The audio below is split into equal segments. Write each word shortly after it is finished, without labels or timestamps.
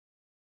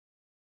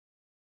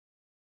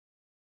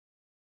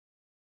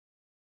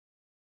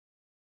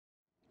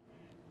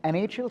An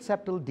atrial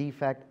septal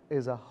defect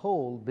is a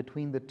hole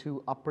between the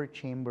two upper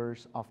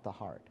chambers of the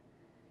heart.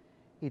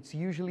 It's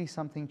usually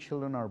something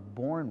children are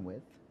born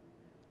with.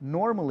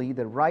 Normally,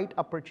 the right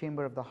upper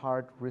chamber of the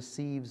heart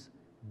receives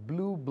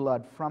blue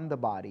blood from the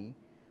body,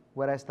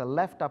 whereas the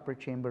left upper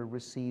chamber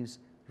receives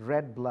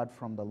red blood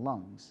from the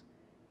lungs,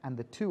 and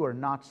the two are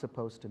not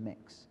supposed to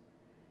mix.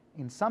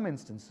 In some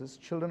instances,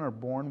 children are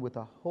born with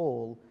a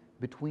hole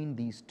between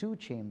these two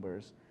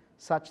chambers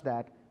such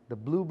that the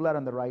blue blood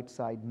on the right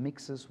side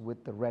mixes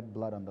with the red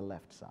blood on the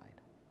left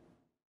side.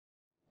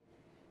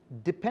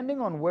 Depending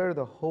on where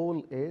the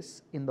hole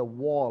is in the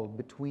wall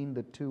between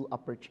the two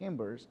upper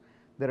chambers,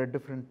 there are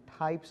different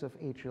types of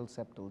atrial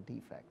septal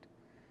defect.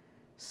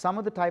 Some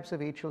of the types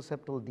of atrial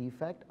septal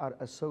defect are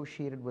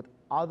associated with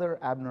other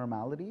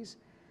abnormalities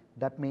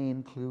that may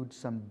include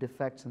some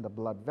defects in the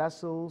blood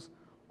vessels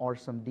or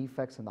some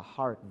defects in the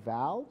heart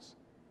valves.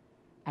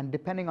 And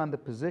depending on the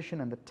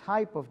position and the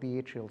type of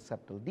the atrial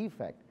septal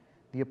defect,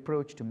 the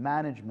approach to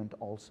management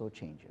also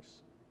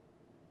changes.